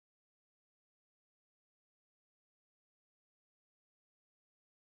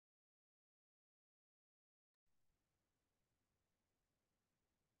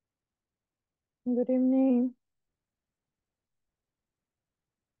Good evening.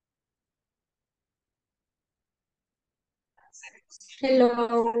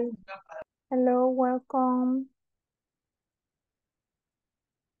 Hello. Hello, welcome.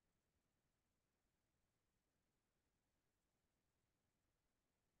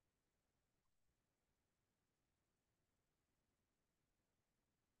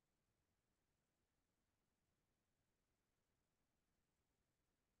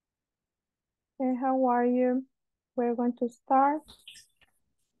 Hey, how are you? We're going to start.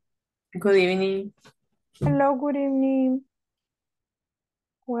 Good evening. Hello, good evening.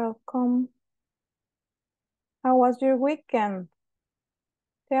 Welcome. How was your weekend?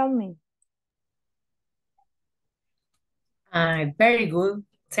 Tell me. Very good.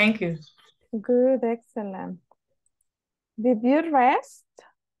 Thank you. Good, excellent. Did you rest?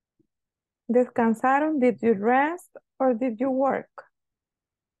 ¿Descansaron? Did you rest or did you work?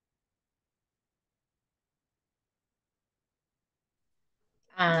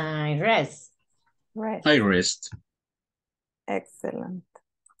 Rest. Rest. I rest. Excellent.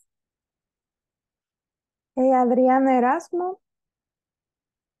 Hey, Adriana Erasmo.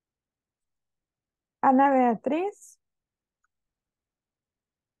 Ana Beatriz.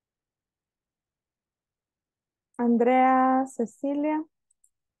 Andrea Cecilia.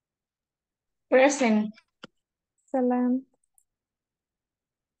 Present. Excellent.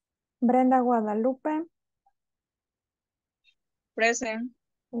 Brenda Guadalupe. Present.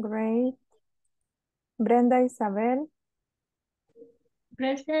 Great. Brenda Isabel.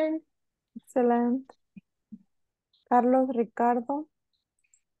 Present. Excellent. Carlos Ricardo.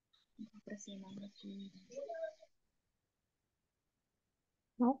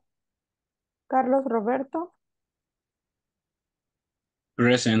 No. Carlos Roberto.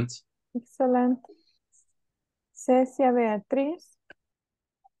 Present. Excellent. Cecia Beatriz.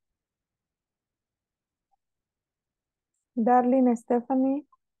 Darlene Stephanie.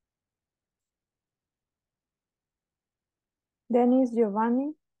 Dennis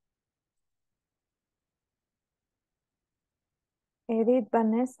Giovanni. Edith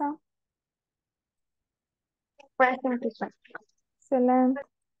Vanessa. Present. Excellent.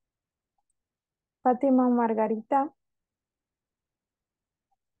 Fátima Margarita.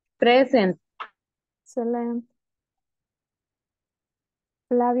 Present. Excelente.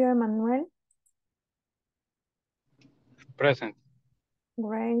 Flavio Emanuel. Present.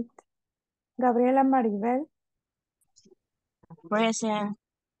 Great. Gabriela Maribel. Present.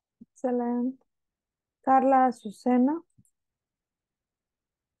 Excelente. Carla Azucena.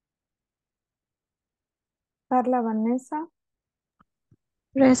 Carla Vanessa.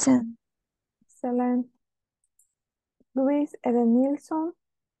 Present. Excelente. Luis Edenilson.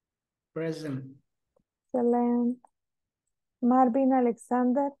 Present. Excelente. Marvin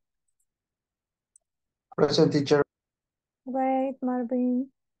Alexander. Present, teacher. Great,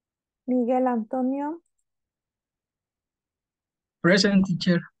 Marvin. Miguel Antonio. Present,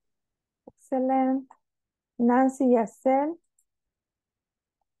 teacher. Excelente. Nancy Yacel.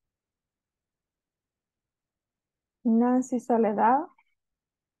 Nancy Soledad.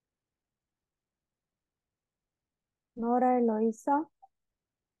 Nora Eloísa.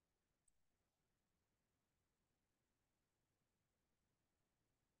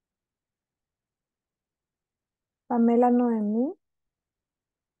 Pamela Noemí.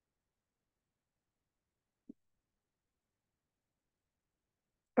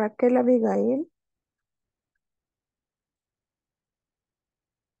 Raquel Abigail.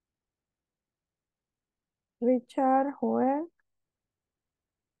 Richard Joel.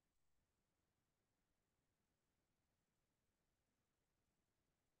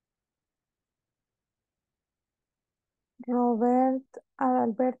 Robert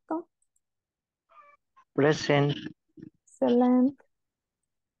Adalberto. Present. Excelente.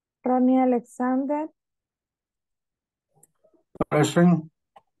 Ronnie Alexander. Present.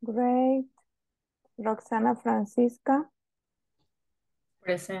 Great. Roxana Francisca.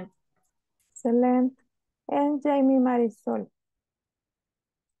 Present. Excelente. And Jamie Marisol.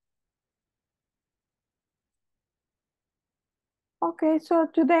 Okay, so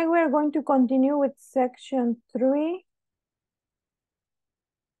today we're going to continue with section 3.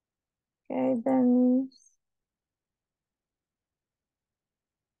 Okay, Denise.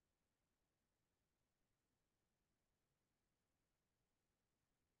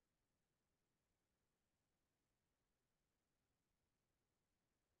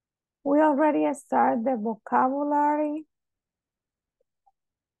 We already started the vocabulary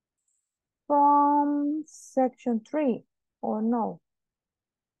from section 3, or no?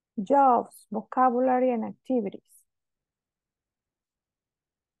 Jobs, vocabulary, and activities.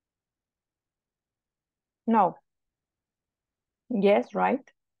 No. Yes, right.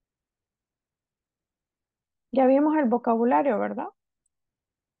 Ya vimos el vocabulario, ¿verdad?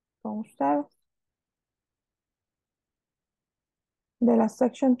 Con ustedes. De la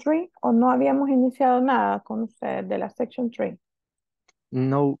section 3, o no habíamos iniciado nada con ustedes de la section 3.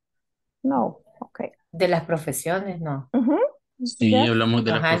 No. No, ok. De las profesiones, no. Ujú. Sí, Yes. hablamos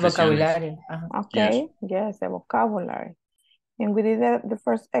de las Ajá, el profesiones. vocabulario. Ajá. Okay, yes, the vocabulary. And we did the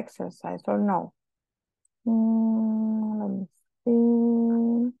first exercise, or no? Let me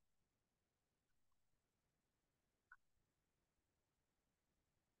see.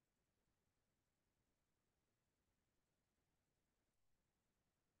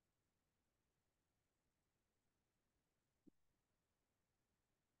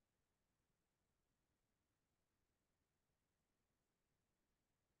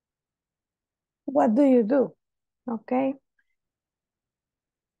 What do you do? Okay.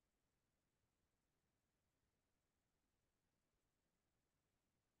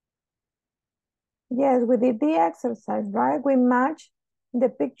 Yes, we did the exercise, right? We match the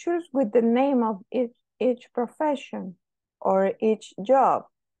pictures with the name of each profession or each job.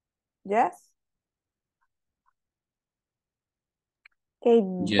 Yes? Okay,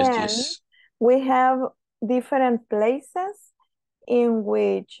 Yes, then yes. we have different places in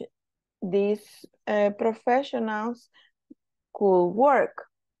which these professionals could work.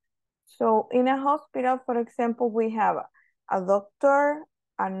 So in a hospital, for example, we have a doctor,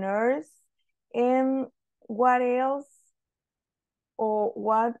 a nurse, and what else, or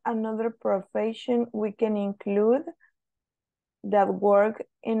what another profession we can include that work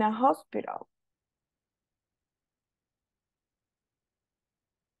in a hospital?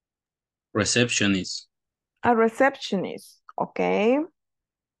 Receptionist. A receptionist, okay.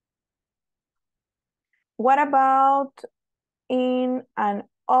 What about in an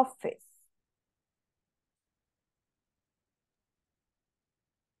office?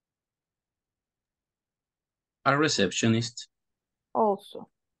 A receptionist. Also.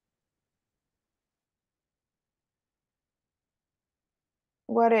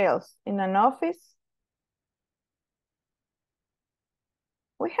 What else? In an office?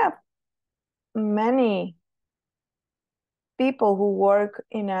 We have many people who work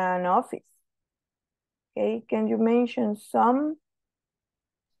in an office. Okay, can you mention some?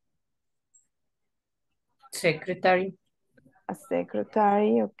 Secretary. A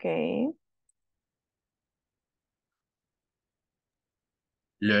secretary, okay.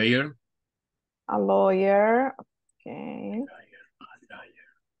 Lawyer. A lawyer, okay.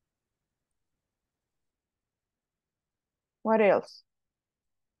 What else?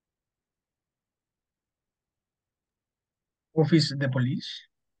 Office de police.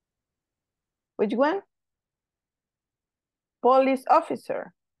 Which one? Police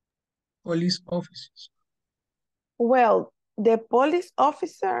officer. Police offices. Well, the police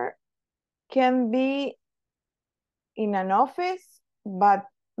officer can be in an office, but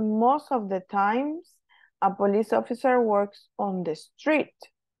most of the times a police officer works on the street.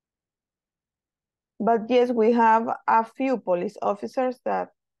 But yes, we have a few police officers that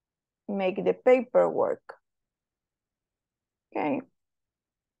make the paperwork. Okay.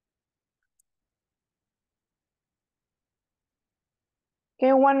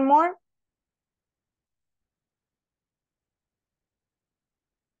 Okay, one more.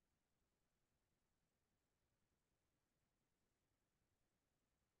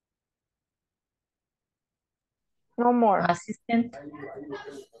 No more. Assistant.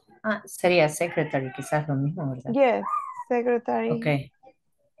 Ah, sería secretary, quizás lo mismo, ¿verdad? Yes, secretary. Ok.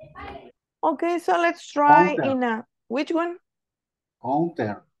 Okay, so let's try Counter. in a, which one?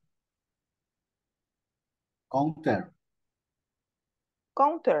 Counter. Counter.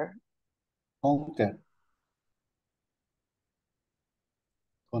 Counter. Counter.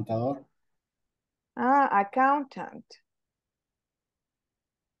 Contador. Ah, accountant.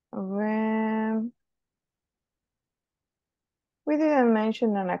 We didn't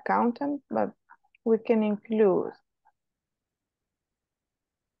mention an accountant, but we can include.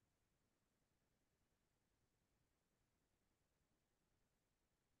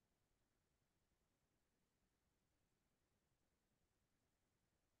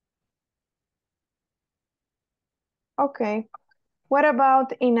 Okay, what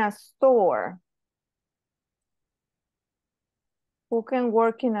about in a store? Who can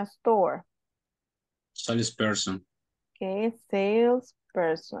work in a store? Salesperson. Okay,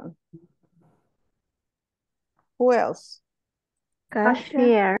 salesperson. Who else?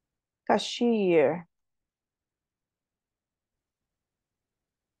 Cashier. Cashier.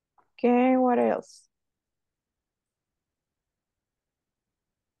 Okay, what else?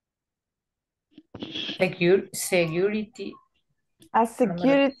 Security. A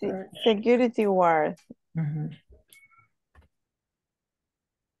security word. Ujú.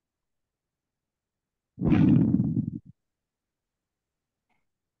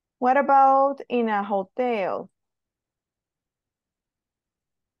 What about in a hotel?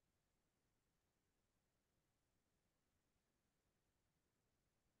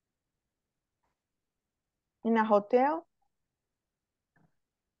 In a hotel?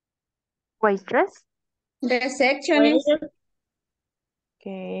 Waitress. Receptionist.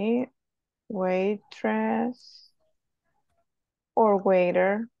 Okay. Waitress or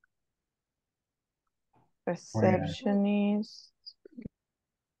waiter. Receptionist.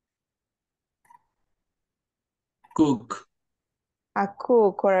 Cook. A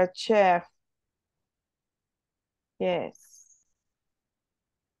cook or a chef. Yes.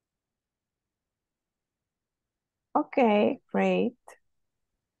 Okay, great.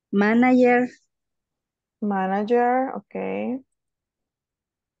 Manager. Manager, okay.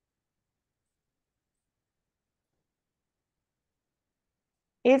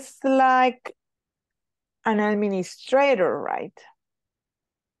 It's like an administrator, right?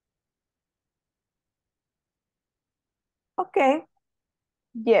 Okay,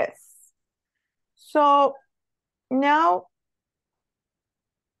 yes. So now,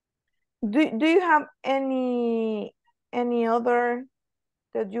 do you have any other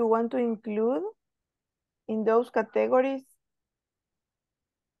that you want to include in those categories?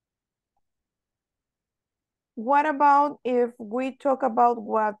 What about if we talk about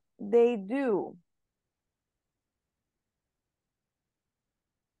what they do?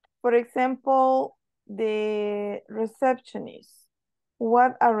 For example, the receptionist.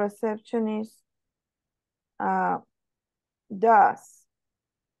 What a receptionist does.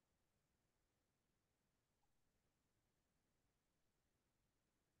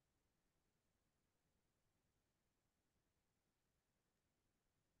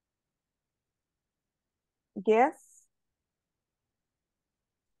 Yes?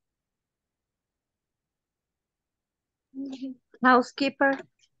 Housekeeper.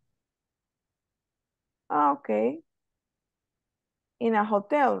 Okay. In a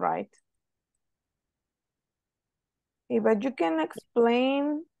hotel, right? Okay, but you can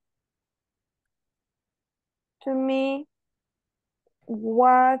explain to me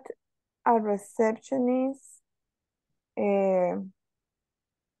what a receptionist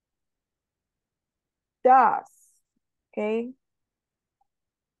does, okay?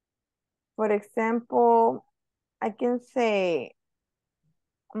 For example, I can say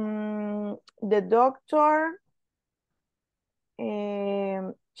the doctor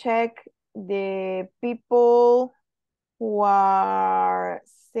check the people who are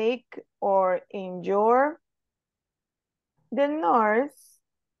sick or injured. The nurse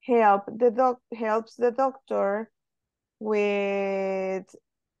helps the doctor with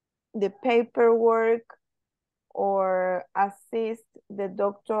the paperwork or assist the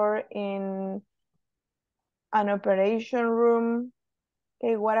doctor in an operation room.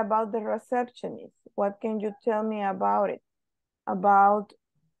 Okay, what about the receptionist? What can you tell me about it? About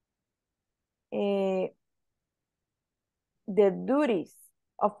the duties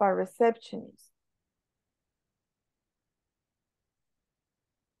of a receptionist.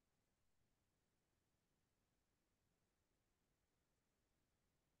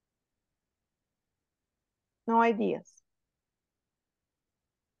 No ideas.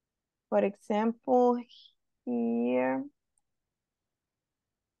 For example, here,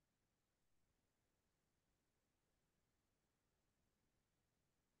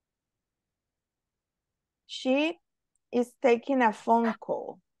 she is taking a phone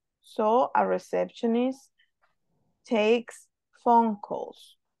call. So a receptionist takes phone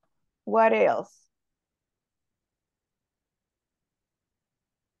calls. What else?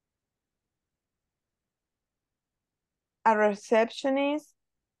 A receptionist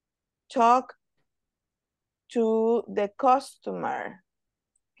talk to the customer.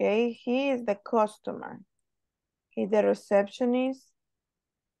 Okay, he is the customer. Okay, the receptionist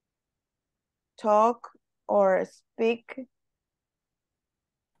talk or speak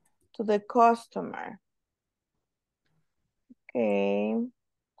to the customer. Okay,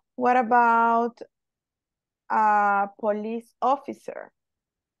 what about a police officer?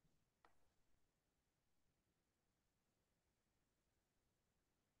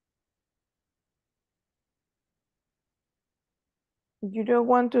 You don't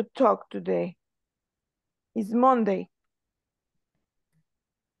want to talk today. It's Monday.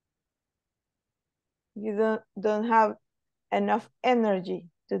 You don't have enough energy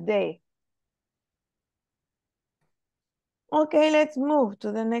today. Okay, let's move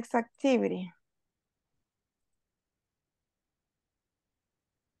to the next activity.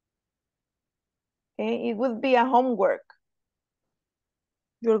 Okay, it would be a homework.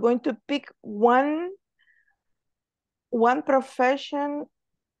 You're going to pick one profession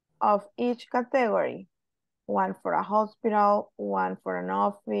of each category. One for a hospital, one for an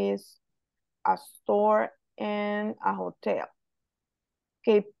office, a store, and a hotel.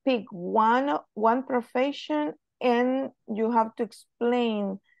 Okay, pick one profession and you have to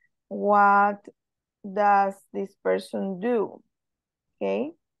explain what does this person do.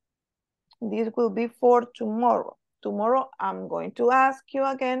 Okay, this will be for tomorrow. Tomorrow I'm going to ask you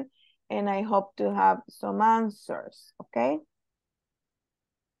again and I hope to have some answers, okay?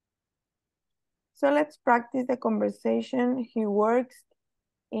 So let's practice the conversation. He works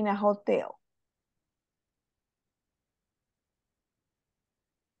in a hotel.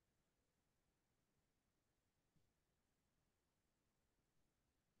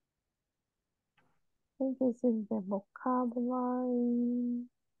 This is the vocabulary.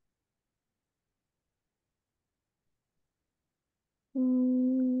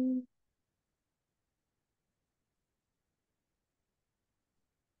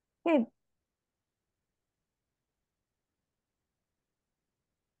 Okay.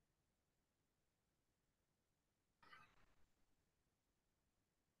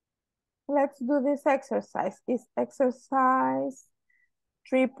 Let's do this exercise. It's exercise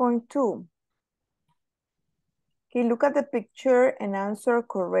 3.2. Okay, look at the picture and answer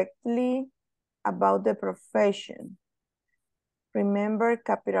correctly about the profession. Remember,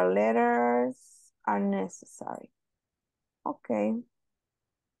 capital letters are necessary. Okay.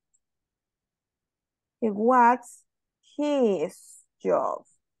 Okay, what's his job?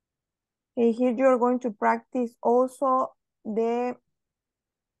 Okay, here you're going to practice also the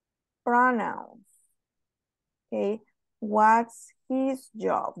pronouns. Okay, what's his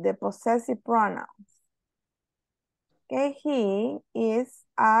job? The possessive pronouns. Okay, he is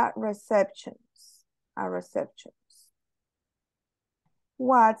a receptionist. A receptionist.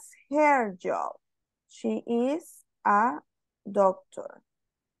 What's her job? She is a doctor.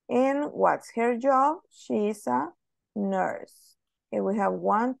 And what's her job? She is a nurse. Okay, we have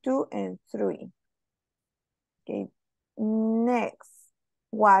 1, 2, and 3. Okay, next.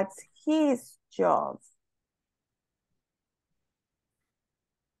 What's his job?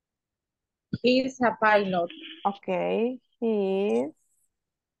 He's a pilot. Okay, he is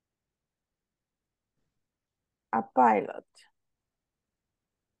a pilot.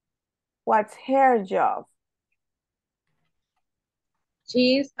 What's her job?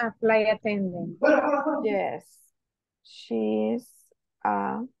 She's a flight attendant. Yes, she's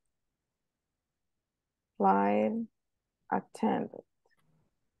a flight attendant.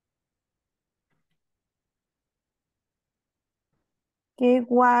 Okay,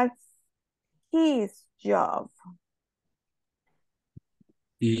 what's his job?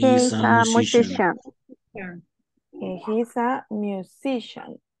 He is a musician. Okay, he's a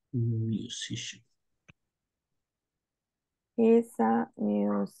musician. Musician. He's a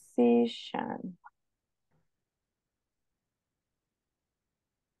musician.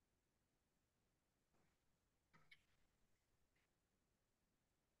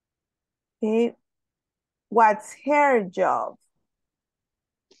 Okay, what's her job?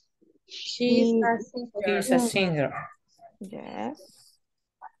 She's a singer. He's a singer. Yes.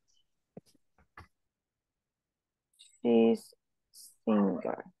 She's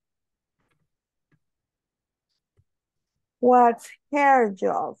singer. What's her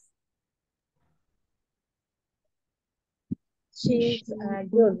job? She's a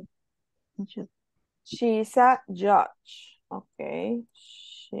judge. She's a judge. Okay.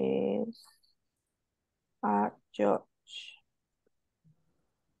 She's a judge.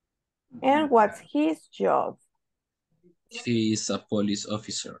 And what's his job? He is a police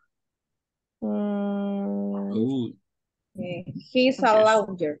officer. Oh, He's a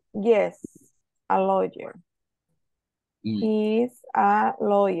lawyer. Yes, a lawyer. He's a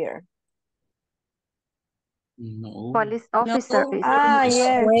lawyer. no. Police officer. No. Ah,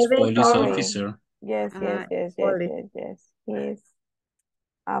 yes. Police Sorry. officer. Yes. police. He's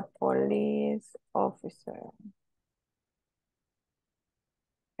a police officer.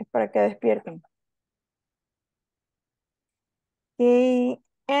 Es para que despierten. Okay,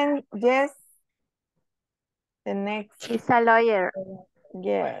 and yes, the next. He's a lawyer.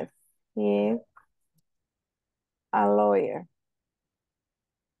 Yes, he's a lawyer.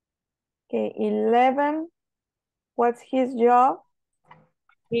 Okay, 11. What's his job?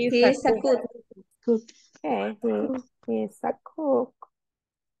 He's a cook. Okay, he's a cook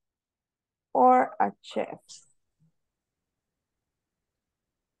or a chef.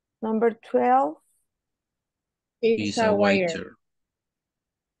 Number 12. He's a waiter.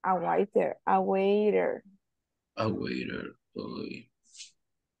 A waiter. A waiter. A waiter. Boy.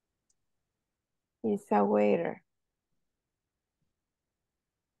 He's a waiter.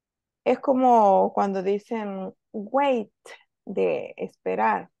 Es como cuando dicen wait, de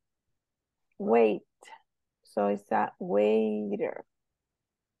esperar. Wait. So it's a waiter.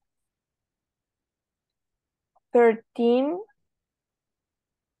 13.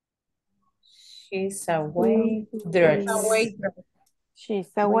 She's a waitress. A waitress. She's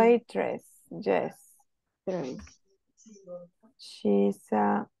a waitress. Yes. She's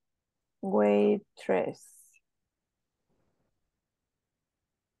a waitress.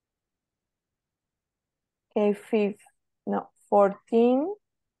 Okay, 14.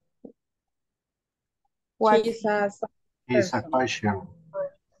 What? She's a He's a person. cashier.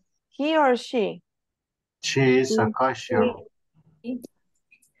 He or she? She is a cashier. He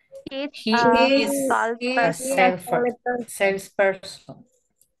He is a salesperson. salesperson.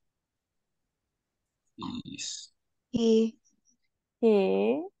 Is He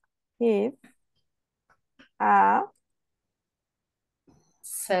is a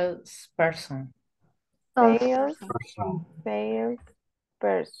salesperson. Person.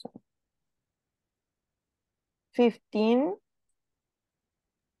 salesperson. 15.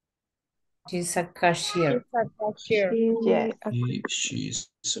 She's a cashier. She's a cashier. Yes. she's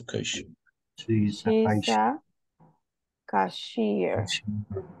a cashier. She is a She's cashier. a cashier.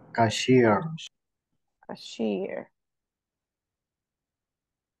 Cashier. Cashier.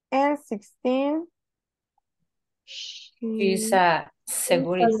 And 16. She's a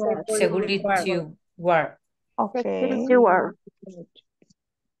security guard. Okay.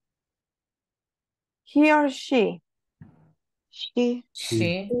 He or she? She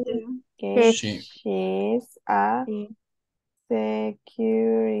Okay. She. She's a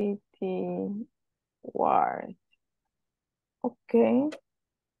security guard. Okay.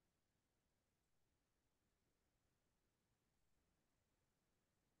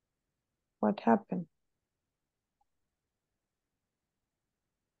 What happened?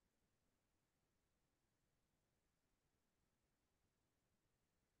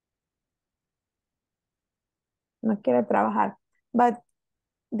 No quiere trabajar. But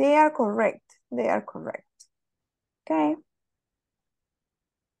they are correct. They are correct. Okay.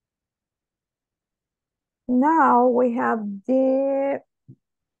 Now we have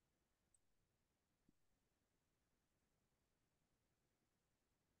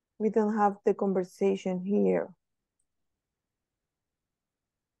we don't have the conversation here.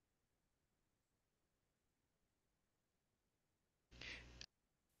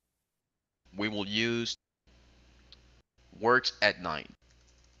 We will use works at night.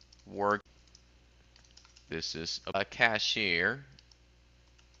 Work. This is a cashier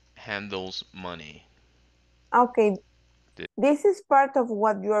handles money. Okay. This is part of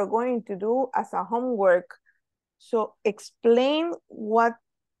what you are going to do as a homework. So explain what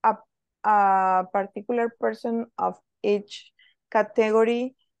a particular person of each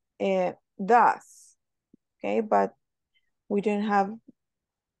category does. Okay, but we don't have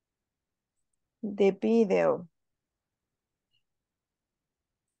the video.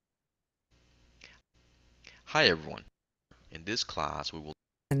 Hi everyone. In this class we will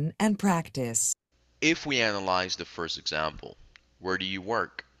and practice. if we analyze the first example, where do you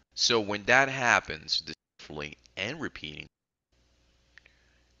work? So when that happens, carefully and repeating.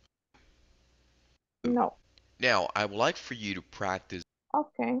 No. Now, I would like for you to practice.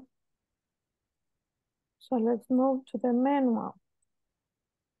 Okay. So let's move to the manual.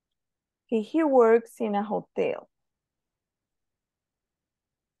 Okay, he works in a hotel.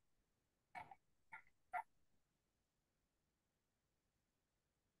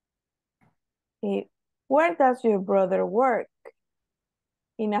 Okay. Where does your brother work?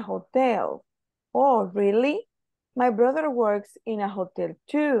 In a hotel. Oh, really? My brother works in a hotel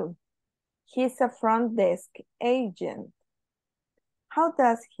too. He's a front desk agent. How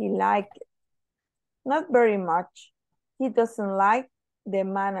does he like it? Not very much. He doesn't like the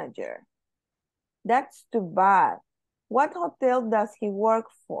manager. That's too bad. What hotel does he work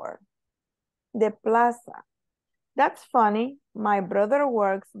for? The Plaza. That's funny. My brother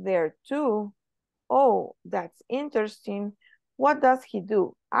works there too. Oh, that's interesting. What does he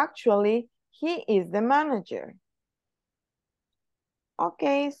do? Actually, he is the manager.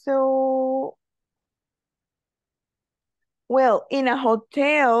 Okay, so, well, in a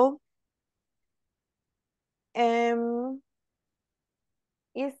hotel, it's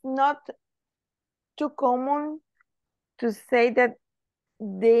not too common to say that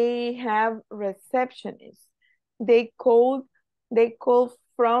they have receptionists. They call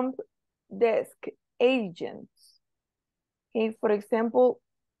front desk agents. Okay, for example,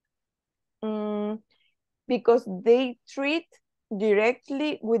 Because they treat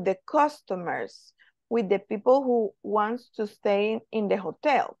directly with the customers, with the people who wants to stay in the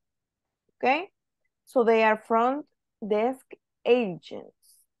hotel, okay? So they are front desk agents.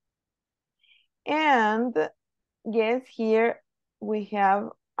 And yes, here we have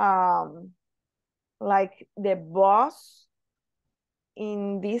like the boss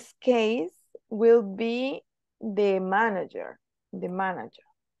in this case will be the manager,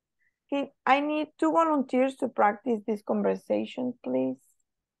 Okay, I need 2 volunteers to practice this conversation, please.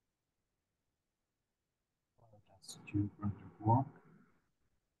 Does your brother work?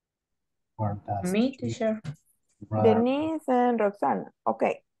 Where does Me, your teacher. brother Denise and Roxana.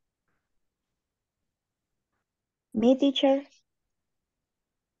 Okay. Me, teacher.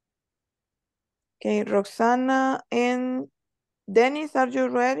 Okay, Roxana and Dennis, are you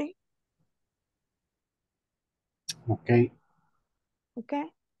ready? Okay. Okay.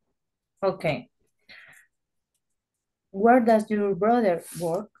 Okay. Where does your brother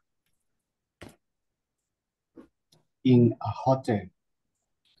work? In a hotel.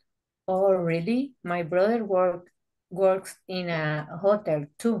 Oh, really? My brother works in a hotel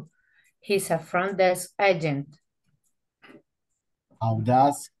too. He's a front desk agent. How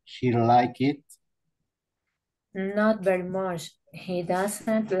does he like it? Not very much. He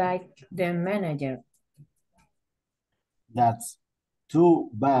doesn't like the manager. That's too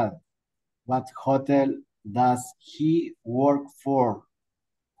bad. What hotel does he work for?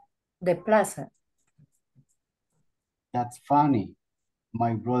 The plaza. That's funny.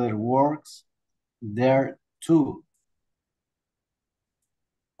 My brother works there too.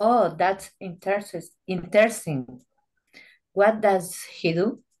 Oh, that's interesting. What does he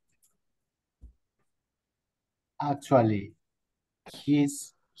do? Actually,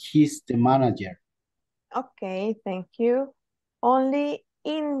 he's the manager. Okay, thank you. Only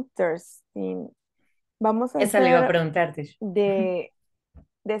interesting. Vamos a Esa le iba a hacer preguntar, teacher.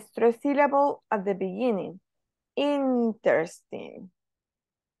 the stress syllable at the beginning. Interesting.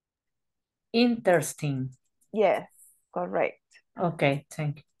 Interesting. Yes, correct. Okay,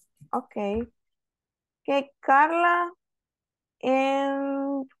 thank you. Okay. Okay, Carla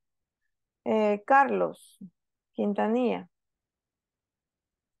and Carlos Quintanilla.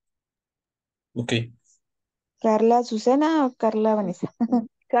 Okay. ¿Carla Azucena o Carla Vanessa?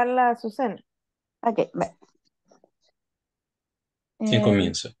 Carla Azucena. Ok, bye. ¿Quién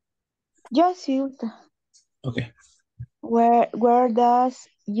comienza? Yo sí, Uta. Okay. Where does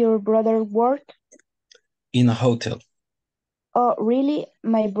your brother work? In a hotel. Oh, really?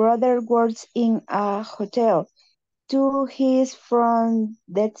 My brother works in a hotel. Too, he's from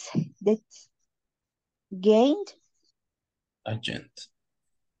that's gained? Agent.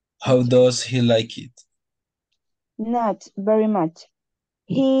 How does he like it? Not very much.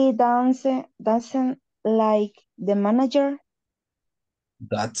 He doesn't like the manager.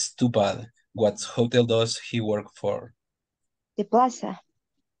 That's too bad. What hotel does he work for? The plaza.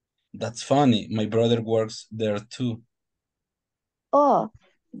 That's funny. My brother works there too. Oh,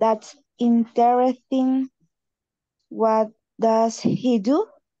 that's interesting. What does he do?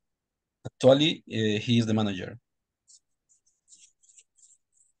 Actually, he is the manager.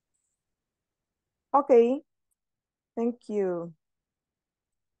 Okay, thank you.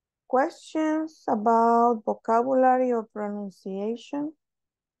 Questions about vocabulary or pronunciation?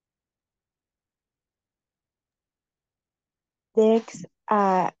 Dex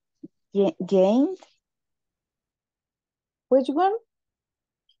gained. Which one?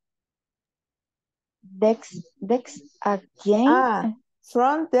 Dex again. Ah,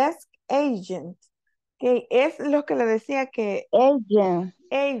 front desk agent. Okay, es lo que le decía que Agent.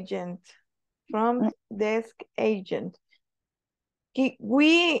 agent, front desk agent.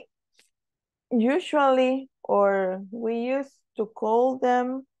 We usually, or we used to call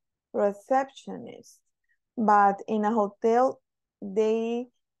them receptionists, but in a hotel, they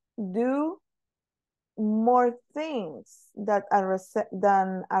do more things that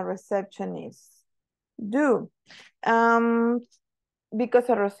than a receptionist do. Because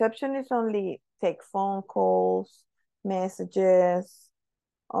a receptionist only take phone calls, messages,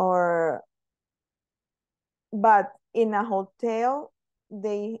 but in a hotel,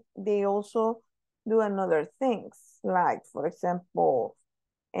 they also do another things, like for example,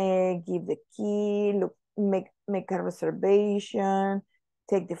 give the key, make a reservation,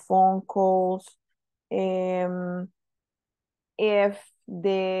 take the phone calls. If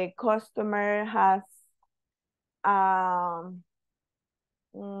the customer has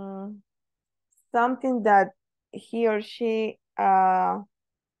something that he or she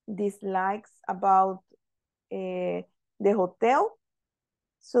dislikes about the hotel,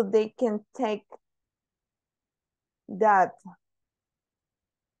 so they can take that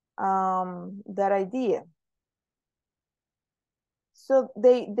that idea. So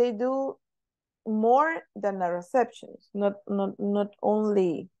they do more than a receptionist, not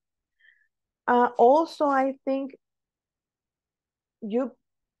only. Also, I think you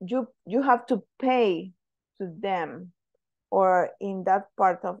have to pay to them, or in that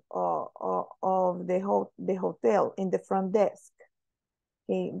part of the hotel, in the front desk.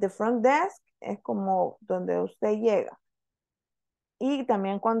 Okay? The front desk es como donde usted llega. Y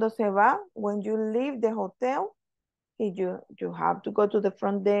también cuando se va, when you leave the hotel, you have to go to the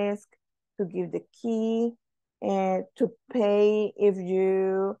front desk to give the key and to pay if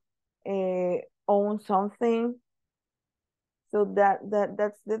you own something. So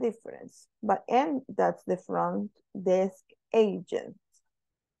that's the difference. And that's the front desk agent.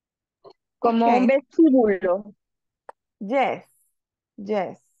 Como un Okay. vestíbulo. Yes,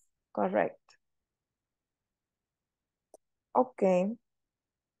 correct. Okay.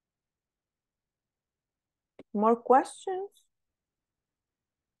 More questions?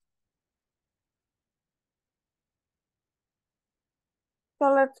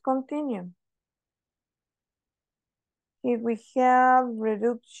 So let's continue. Here we have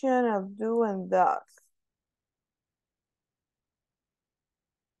reduction of do and does.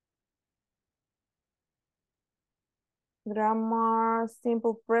 Grammar,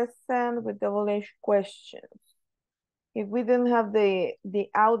 simple present with double H questions. If we don't have the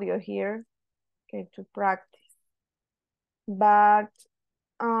audio here, okay, to practice. But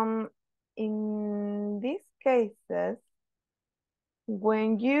in these cases,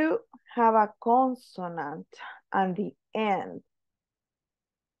 when you have a consonant at the end,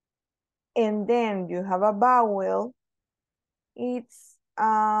 and then you have a vowel, it's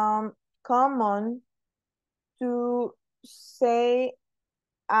common to say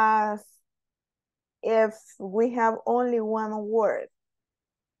as if we have only one word.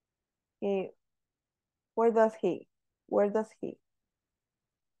 Okay. Where does he?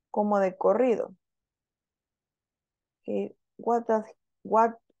 Como de corrido. Okay. What does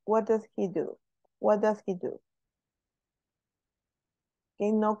he do?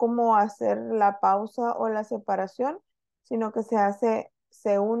 Okay. No como hacer la pausa o la separación, sino que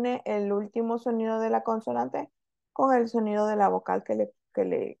se une el último sonido de la consonante con el sonido de la vocal que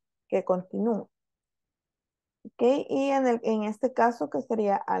continúa. Okay. Y en este caso, que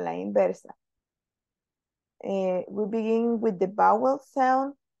sería a la inversa. We begin with the vowel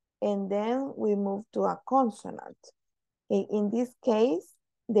sound and then we move to a consonant. Okay. In this case,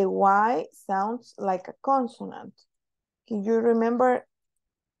 the Y sounds like a consonant. Can you remember?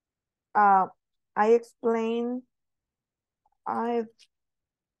 I explained a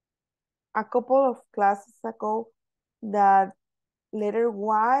couple of classes ago that letter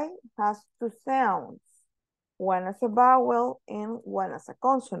Y has two sounds, one as a vowel and one as a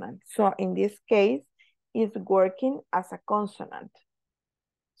consonant. So in this case, it's working as a consonant.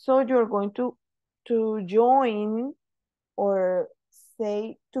 So you're going to join or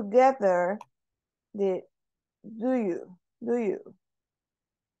say together the do you.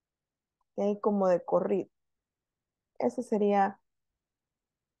 Okay, como de corrido. Eso sería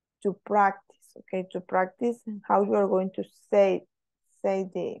to practice, okay, to practice how you are going to say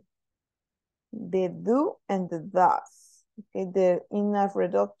the do and the does, okay, in a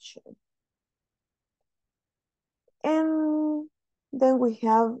reduction. And then we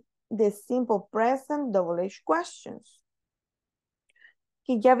have the simple present double H questions.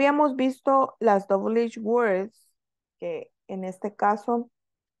 Que ya habíamos visto las double H words, que en este caso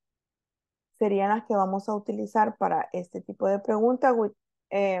serían las que vamos a utilizar para este tipo de pregunta,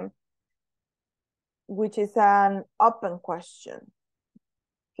 which is an open question.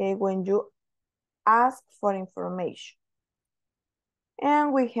 Okay, when you ask for information.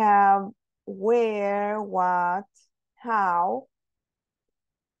 And we have where, what, how,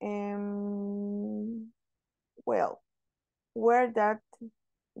 and well, where,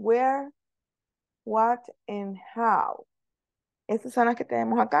 what, and how. Estas son las que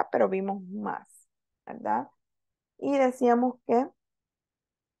tenemos acá, pero vimos más, ¿verdad? Y decíamos que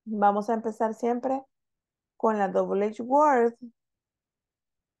vamos a empezar siempre con la double H word.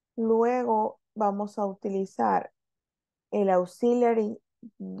 Luego vamos a utilizar el auxiliary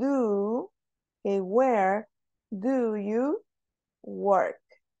do, que where do you work.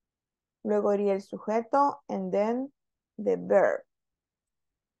 Luego iría el sujeto and then the verb.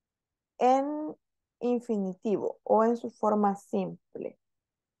 En infinitivo o en su forma simple.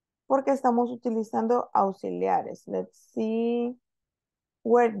 Porque estamos utilizando auxiliares. Let's see.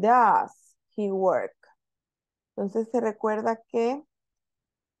 Where does he work? Entonces se recuerda que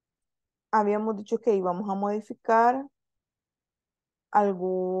habíamos dicho que íbamos a modificar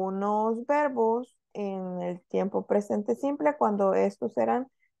algunos verbos en el tiempo presente simple cuando estos eran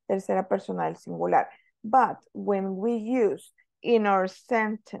tercera persona del singular. But when we use in our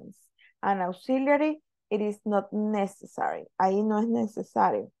sentence an auxiliary, it is not necessary. Ahí no es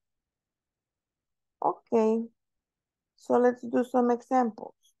necesario. Okay. So let's do some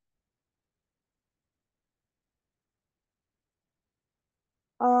examples.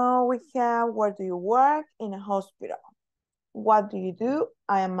 We have, where do you work? In a hospital. What do you do?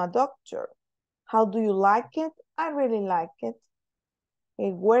 I am a doctor. How do you like it? I really like it.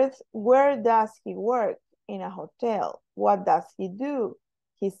 Okay, where does he work? In a hotel. What does he do?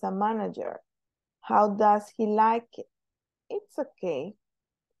 He's a manager. How does he like it? It's okay.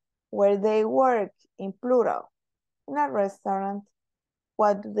 Where they work? In plural. In a restaurant.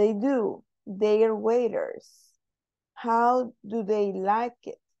 What do they do? They're waiters. How do they like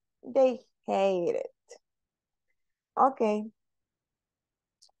it? They hate it. Okay.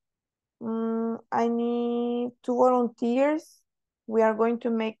 I need 2 volunteers. We are going to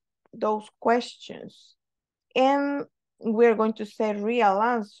make those questions. And we're going to say real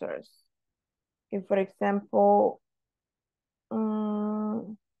answers. If, for example,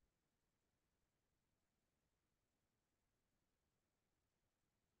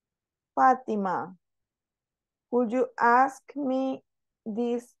 Fatima, would you ask me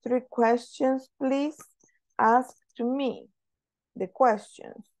these 3 questions, please? Ask to me the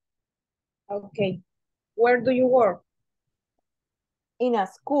questions. Okay. Where do you work? In a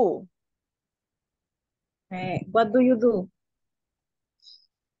school. What do you do?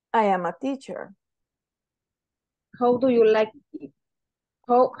 I am a teacher. How do you like it?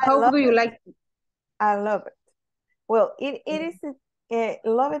 How do you like it? I love it. Well, it is,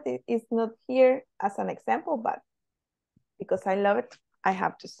 love it is not here as an example, but because I love it, I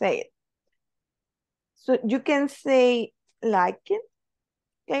have to say it. So you can say like it.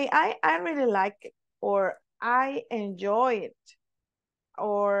 Okay, I really like it, or I enjoy it,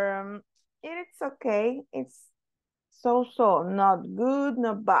 or it's okay. It's so, not good,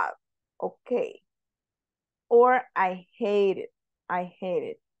 not bad. Okay. Or I hate it. I hate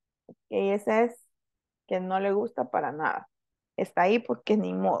it. Okay, ese es que no le gusta para nada. Está ahí porque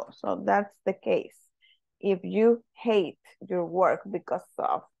ni modo. So that's the case. If you hate your work because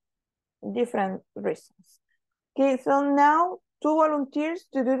of different reasons. Okay, so now 2 volunteers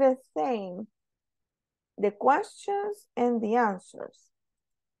to do the same. The questions and the answers.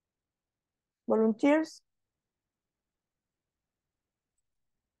 Volunteers?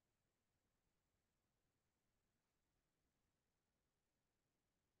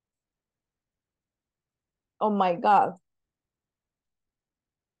 Oh my God.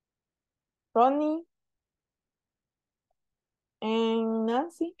 Ronnie and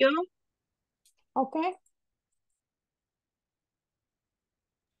Nancy? Yo. Okay.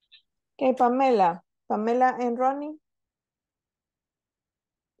 Okay, Pamela. Pamela and Ronnie?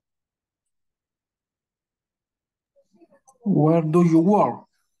 Where do you work?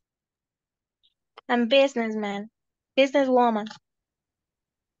 I'm businessman. Businesswoman.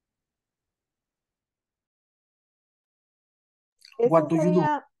 What do you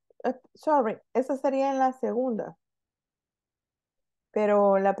do? Sorry, esa sería en la segunda.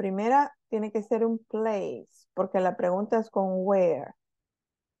 Pero la primera tiene que ser un place, porque la pregunta es con where.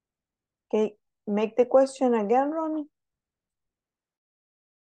 Okay, make the question again, Ronnie.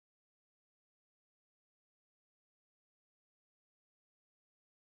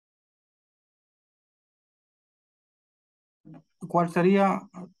 ¿Cuál sería?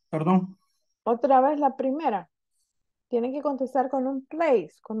 Perdón. Otra vez la primera. Tiene que contestar con un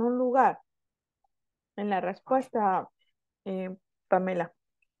place, con un lugar. En la respuesta, Pamela.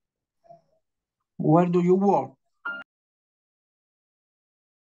 Where do you work?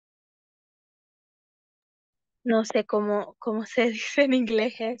 No sé cómo se dice en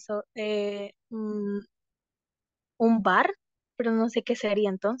inglés eso. Un bar, pero no sé qué sería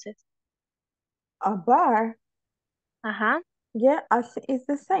entonces. A bar? Ajá. Yeah, it's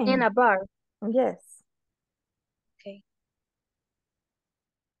the same. In a bar. Yes. Okay.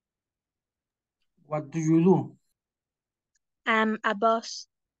 What do you do? I'm a boss.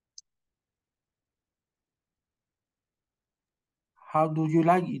 How do you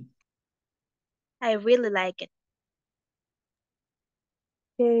like it? I really like it.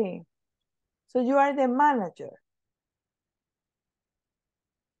 Okay. So you are the manager.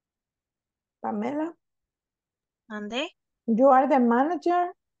 Pamela? ¿Dónde? You are the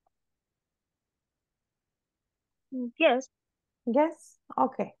manager? Yes. Yes?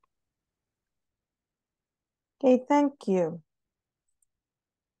 Okay. Okay, thank you.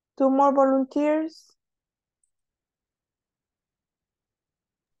 Two more volunteers.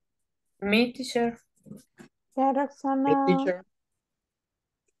 Me, teacher. Yeah, Me, Roxana. teacher.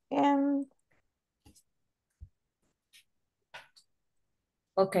 And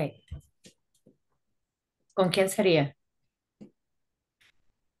Ok. ¿Con quién sería?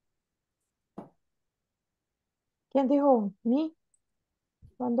 ¿quién dijo? ¿Me?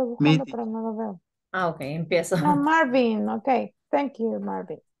 Lo ando Me, buscando, teacher. pero no lo veo. Ah, ok, empiezo. No, Marvin. Okay. Thank you,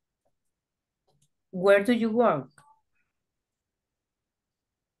 Marvin. Where do you work?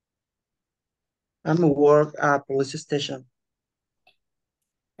 I'm work at police station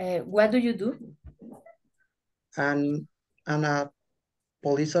What do you do? and I'm a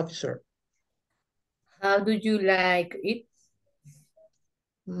police officer. How do you like it?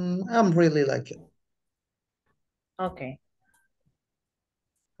 I'm really like it. Ok.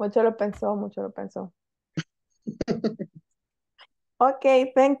 Mucho lo pensó, mucho lo pensó.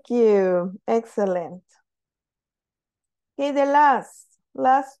 Okay, thank you. Excellent. Okay, the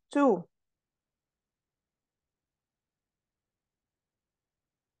last two.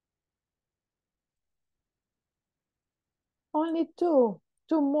 Only two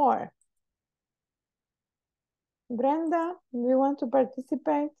more. Brenda, do you want to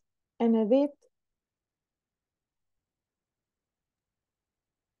participate and edit?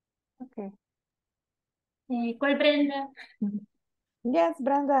 Okay. ¿Cuál Brenda? Yes,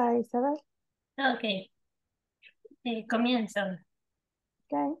 Brenda, Isabel. Ok. Comienzo.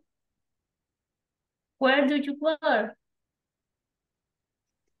 Okay. Where do you work?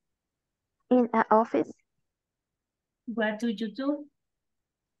 In an office. What do you do?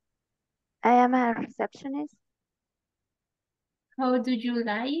 I am a receptionist. How do you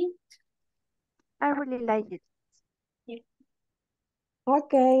like it? I really like it.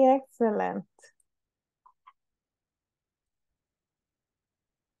 Okay, excellent.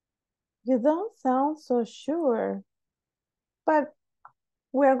 You don't sound so sure, but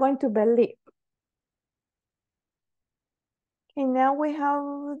we're going to believe. Okay, now we have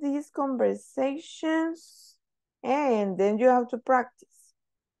these conversations and then you have to practice.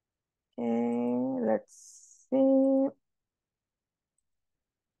 Okay, let's see.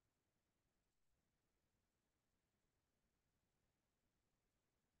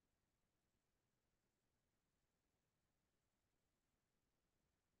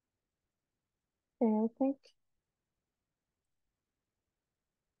 Okay, I think.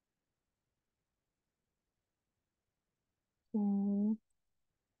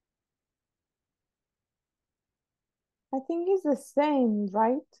 I think it's the same,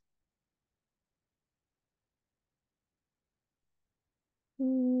 right?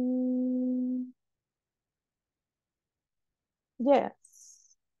 Yes.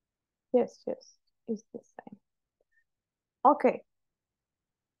 Yes, it's the same. Okay.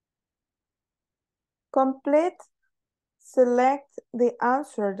 Complete. Select the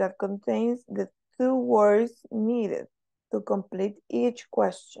answer that contains the two words needed to complete each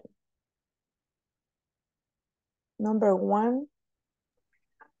question. Number 1.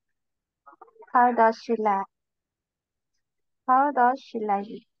 How does she like? How does she like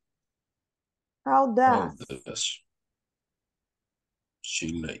it? How How does? does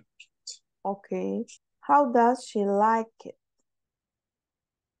she like? Okay. How does she like it?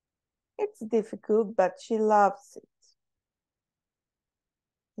 It's difficult, but she loves it.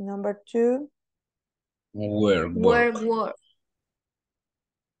 Number 2. Where Where work? work?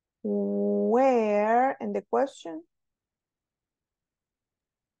 Where, and the question?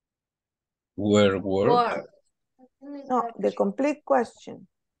 Where work? Work. No, the complete question.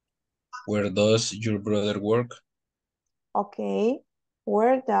 Where does your brother work? Okay.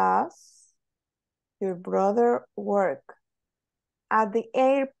 Where does your brother work? At the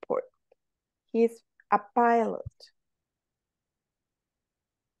airport. He's a pilot.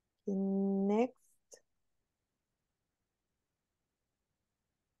 Next.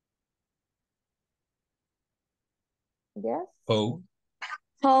 Yes. How?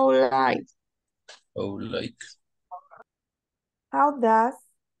 How like? How like? How does?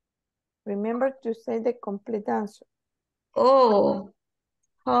 Remember to say the complete answer. Oh,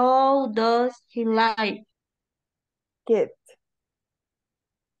 how does he like? It.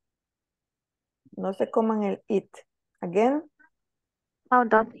 No se coman el it. Again. How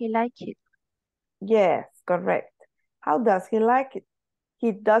does he like it? Yes, correct. How does he like it?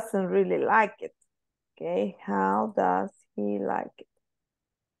 He doesn't really like it. Okay, how does he like it?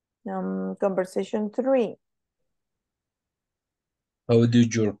 Conversation 3. How do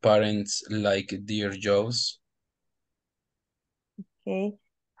your parents like their jobs? Okay,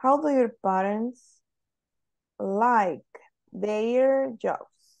 how do your parents like their jobs?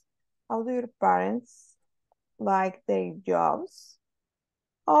 How do your parents like their jobs?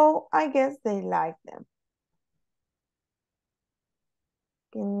 Oh, I guess they like them.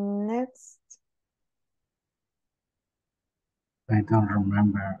 Okay, next. I don't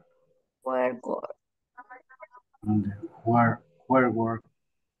remember. Where go? And where work?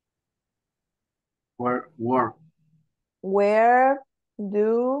 Where work? Where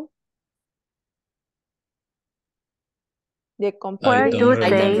do the I complete don't I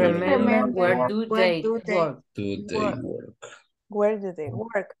don't remember. remember where do they work. Do they work? where do they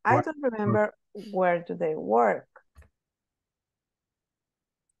work? I Work. don't remember where do they work.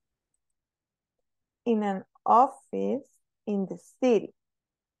 In an office in the city.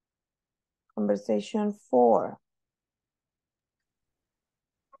 Conversation 4.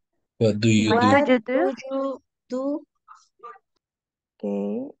 What do you do? What do you do?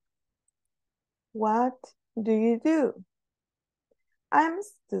 Okay. What do you do? I'm a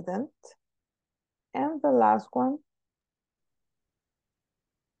student. And the last one.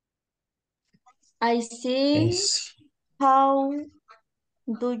 I see. Yes. How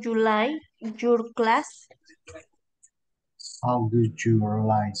do you like your class? How do you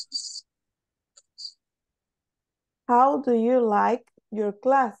realize? How do you like your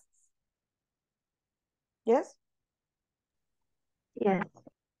classes? Yes? yes?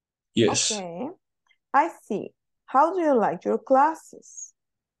 Yes. Okay. I see. How do you like your classes?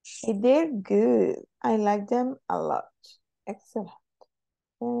 They're good. I like them a lot. Excellent.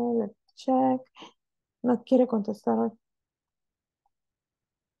 Let's check. No quiere contestar hoy.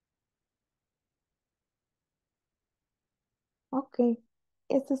 Ok.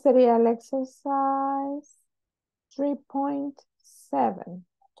 Este sería el exercise 3.7.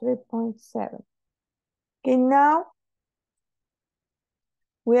 3.7. Okay, now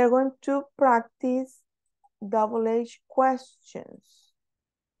we are going to practice double H questions.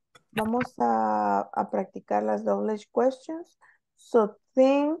 Vamos a practicar las double H questions. So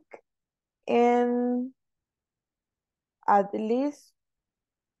think in at least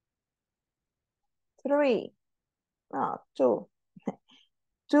 3. No, 2.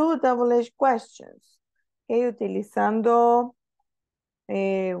 2 double H questions. Okay, utilizando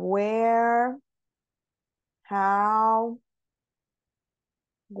where, how,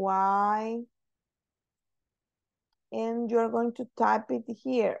 why, and you're going to type it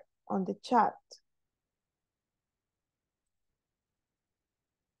here on the chat.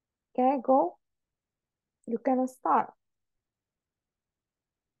 Okay, go. You can start.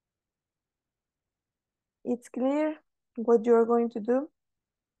 It's clear what you're going to do?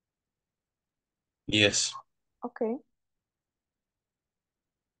 Yes. Okay.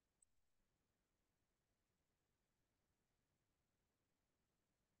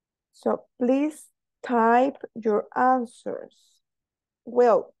 So please type your answers.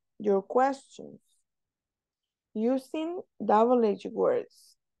 Well, your questions using double H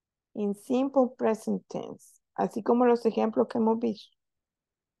words in simple present tense, así como los ejemplos que hemos visto.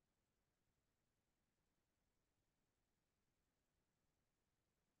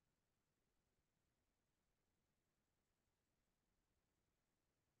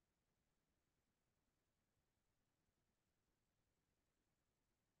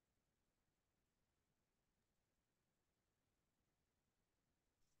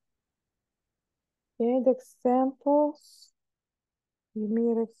 Okay, the examples. Give me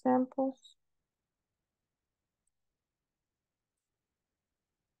your examples.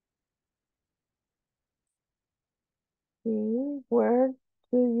 Okay, where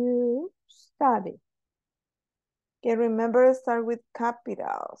do you study? Okay, remember start with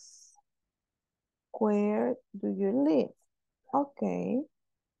capitals. Where do you live? Okay.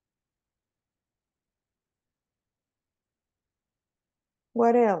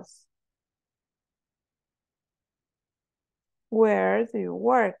 What else? Where do you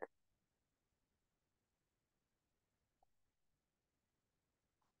work?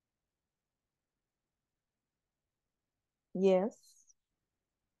 Yes.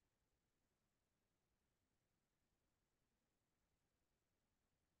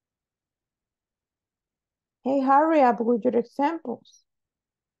 Hey, hurry up with your examples.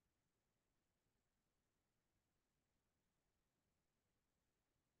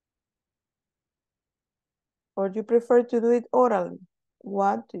 Or do you prefer to do it orally?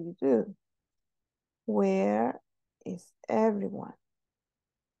 What do you do? Where is everyone?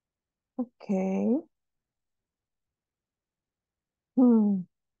 Okay.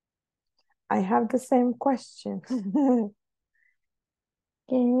 I have the same question. Okay,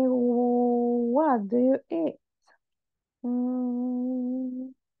 what do you eat?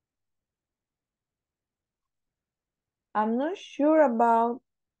 I'm not sure about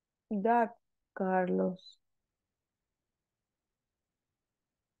that, Carlos?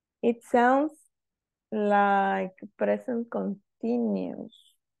 It sounds like present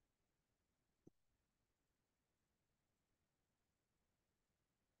continuous.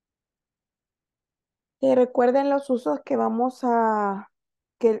 Y recuerden los usos que vamos a,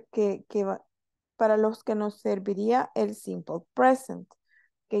 para los que nos serviría el simple present.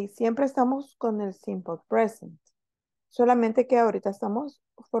 Que siempre estamos con el simple present. Solamente que ahorita estamos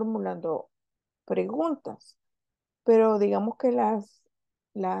formulando preguntas. Pero digamos que las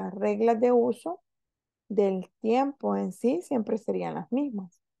reglas de uso del tiempo en sí siempre serían las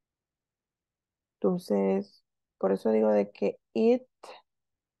mismas. Entonces, por eso digo de que it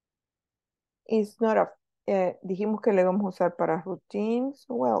is not a, dijimos que le vamos a usar para routines.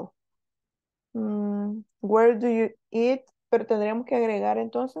 Well, where do you eat? Pero tendríamos que agregar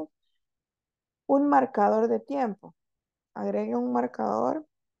entonces un marcador de tiempo. Agregue un marcador.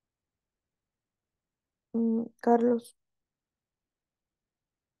 Carlos.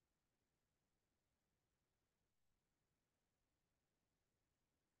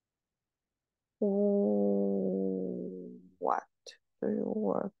 What do you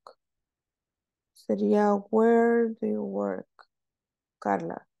work? Sería where do you work?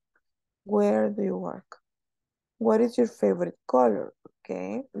 Carla, where do you work? What is your favorite color?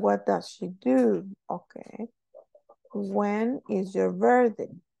 Okay. What does she do? Okay. When is your birthday?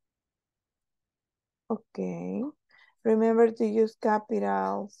 Okay. Remember to use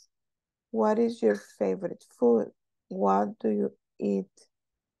capitals. What is your favorite food? What do you eat?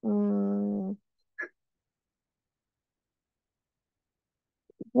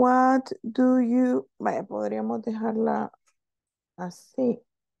 What do you... Vaya, podríamos dejarla así.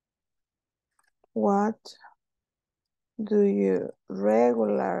 What do you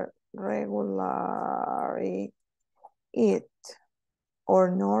regularly eat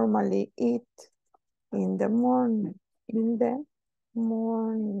or normally eat in the morning? In the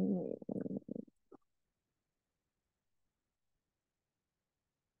morning.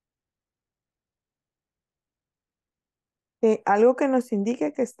 Algo que nos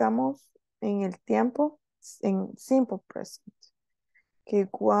indique que estamos en el tiempo en simple present. Okay,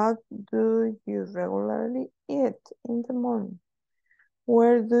 what do you regularly eat in the morning?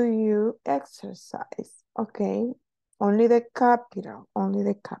 Where do you exercise? Okay, only the capital, only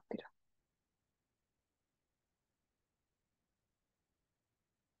the capital.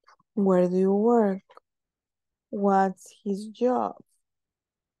 Where do you work? What's his job?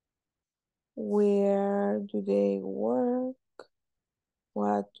 Where do they work?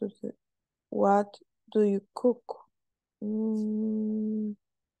 What do you cook?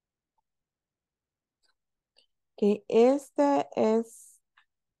 Okay, este es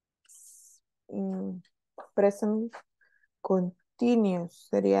present continuous.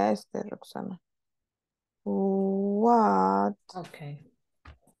 Sería este, Roxana. What? Okay.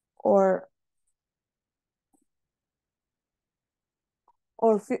 Or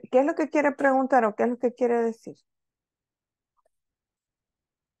 ¿qué es lo que quiere preguntar o qué es lo que quiere decir?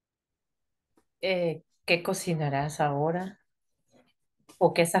 ¿Qué cocinarás ahora?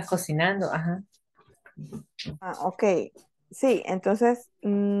 ¿O qué estás cocinando? Ajá. Ok. Sí, entonces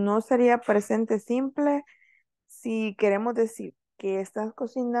no sería presente simple si queremos decir que estás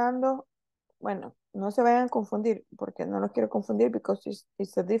cocinando. Bueno, no se vayan a confundir porque no lo quiero confundir because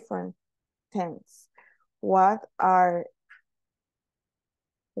it's a different tense. What are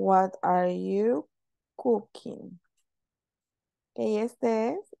you cooking? Y este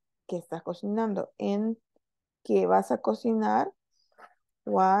es que estás cocinando. En que vas a cocinar.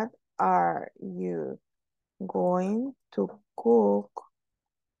 What are you going to cook?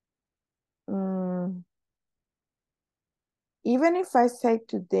 Even if I say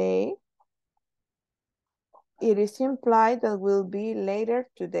today, it is implied that will be later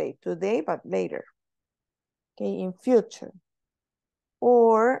today. Today, but later. Okay, in future.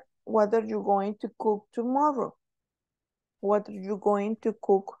 Or what are you going to cook tomorrow? What are you going to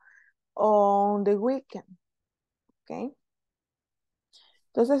cook on the weekend? Okay.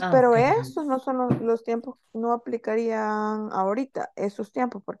 Entonces, pero estos no son los tiempos, no aplicarían ahorita, esos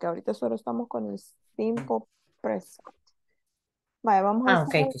tiempos, porque ahorita solo estamos con el simple present. Vale, vamos a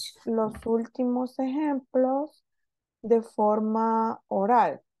hacer los últimos ejemplos de forma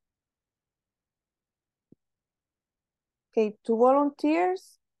oral. Okay, two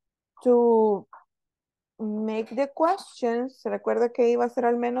volunteers to make the questions. Se recuerda que iba a ser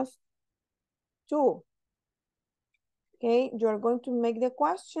al menos two. Okay, you are going to make the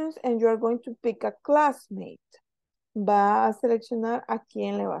questions and you are going to pick a classmate. Va a seleccionar a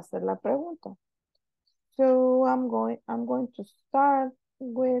quién le va a hacer la pregunta. So I'm going to start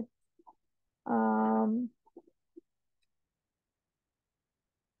with Um,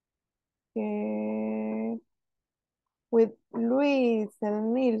 with Luis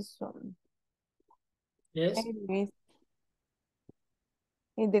and Nilsson. Yes. Okay, Luis.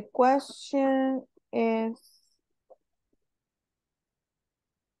 And the question is,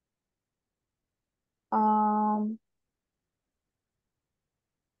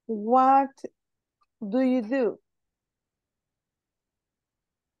 what do you do?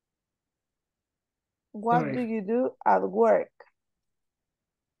 What Sorry. do you do at work?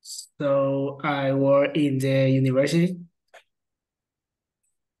 So I work in the university.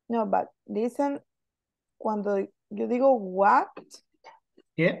 No, but listen, cuando yo digo what,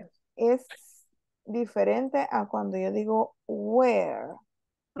 Yeah. es diferente a cuando yo digo where.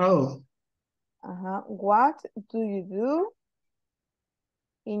 Oh, Ajá. What do you do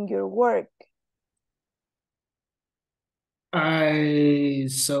in your work? I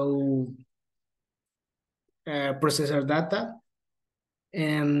processor data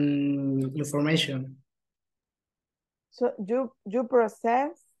and information. So you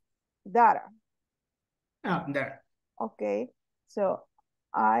process data. Ah, there. Okay. So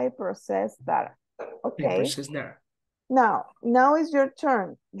I process data. I Okay. process data. Now is your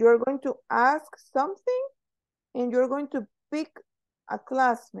turn. You're going to ask something and you're going to pick a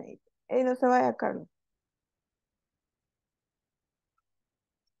classmate. Ey, no se vaya, Carlos.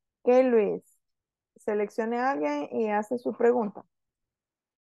 Ok, Luis. Seleccione a alguien y hace su pregunta.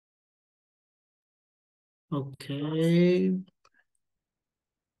 Okay.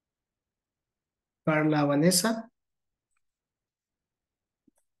 Carla Vanessa.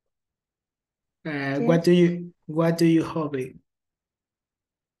 ¿Quién? What do you hobby?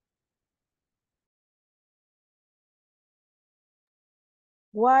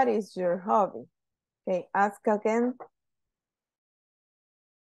 What is your hobby? Okay, ask again.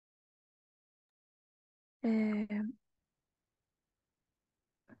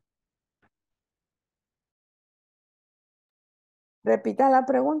 Repita la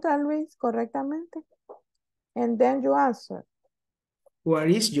pregunta, Luis, correctamente. And then you answer. What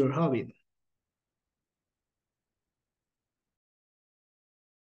is your hobby?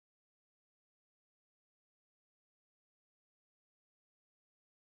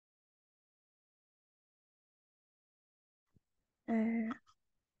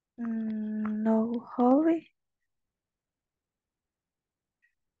 No hobby.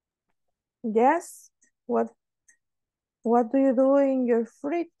 Yes. What do you do in your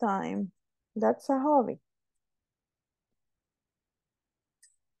free time? That's a hobby.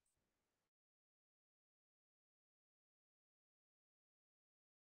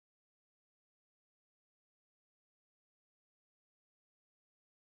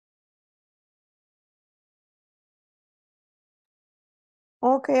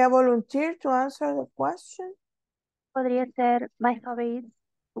 Okay, I volunteer to answer the question. Podría ser my hobby is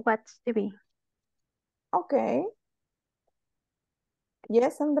watch TV. Okay.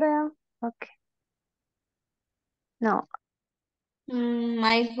 Yes, Andrea. Okay. No.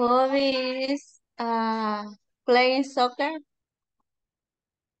 My hobby is playing soccer.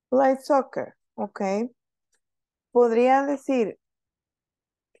 Play soccer. Okay. Podría decir,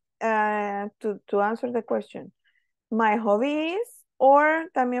 to answer the question, my hobby is, or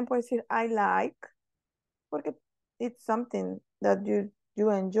también puede decir I like, porque it's something that you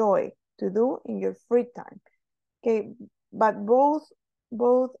enjoy to do in your free time. Okay, but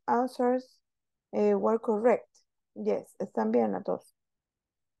both answers were correct. Yes, están bien las dos.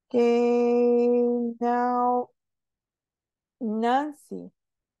 Okay, now Nancy,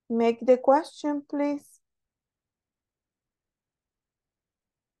 make the question, please.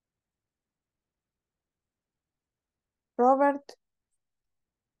 Robert.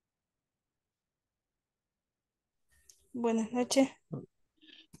 Buenas noches.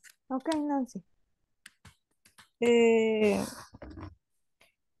 Okay, Nancy.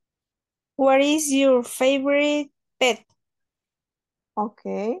 What is your favorite pet?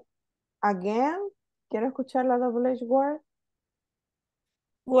 Okay. Again, quiero escuchar la double H word.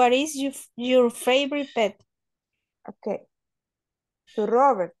 What is your favorite pet? Okay. To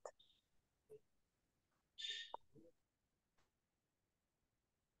Robert.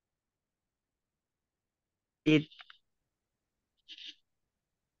 It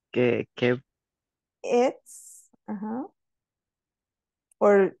que It's,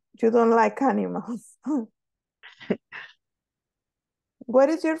 or you don't like animals. What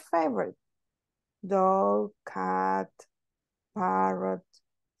is your favorite? Dog, cat, parrot,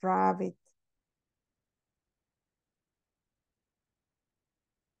 rabbit.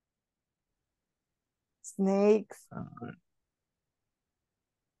 Snakes.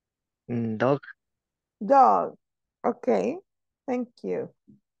 Dog. Dog. Okay. Thank you.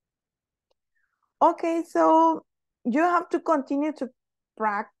 Okay, so you have to continue to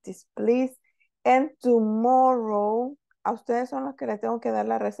practice, please. And tomorrow, a ustedes son los que les tengo que dar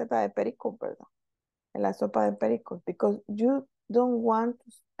la receta de pericos, ¿verdad? En la sopa de pericos, because you don't want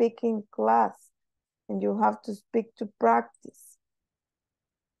to speak in class and you have to speak to practice.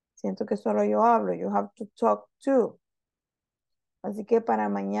 Siento que solo yo hablo, you have to talk too. Así que para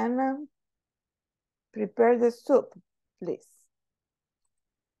mañana, prepare the soup, please.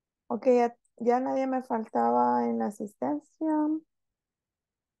 Ok, ya nadie me faltaba en la asistencia.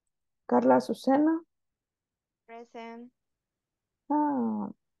 Carla Azucena. Present. Ah.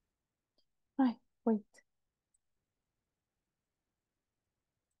 Ay, wait.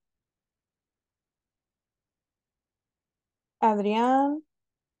 Adrián.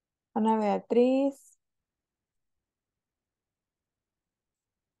 Ana Beatriz.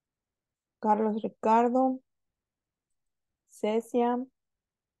 Carlos Ricardo. Cecia.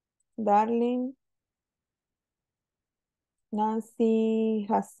 Darling. Nancy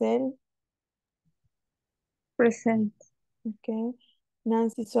Hassel. Present. Okay.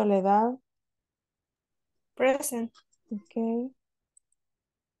 Nancy Soledad. Present. Okay.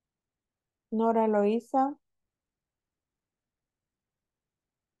 Nora Eloísa.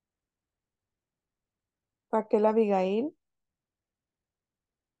 Raquel Abigail.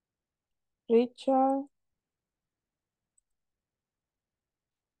 Richard.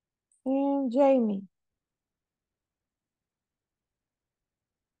 And Jamie.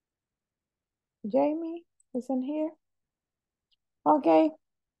 Jamie isn't here. Okay.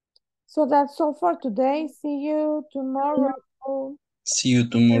 So that's all for today. See you tomorrow. See you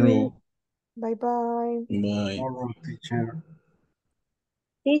tomorrow. Bye-bye. Bye. Tomorrow, teacher.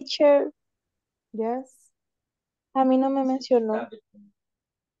 Teacher, Yes. a mí no me mencionó.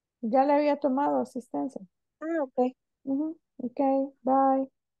 Ya le había tomado asistencia. Ah, ok. Okay, bye.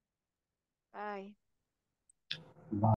 Bye.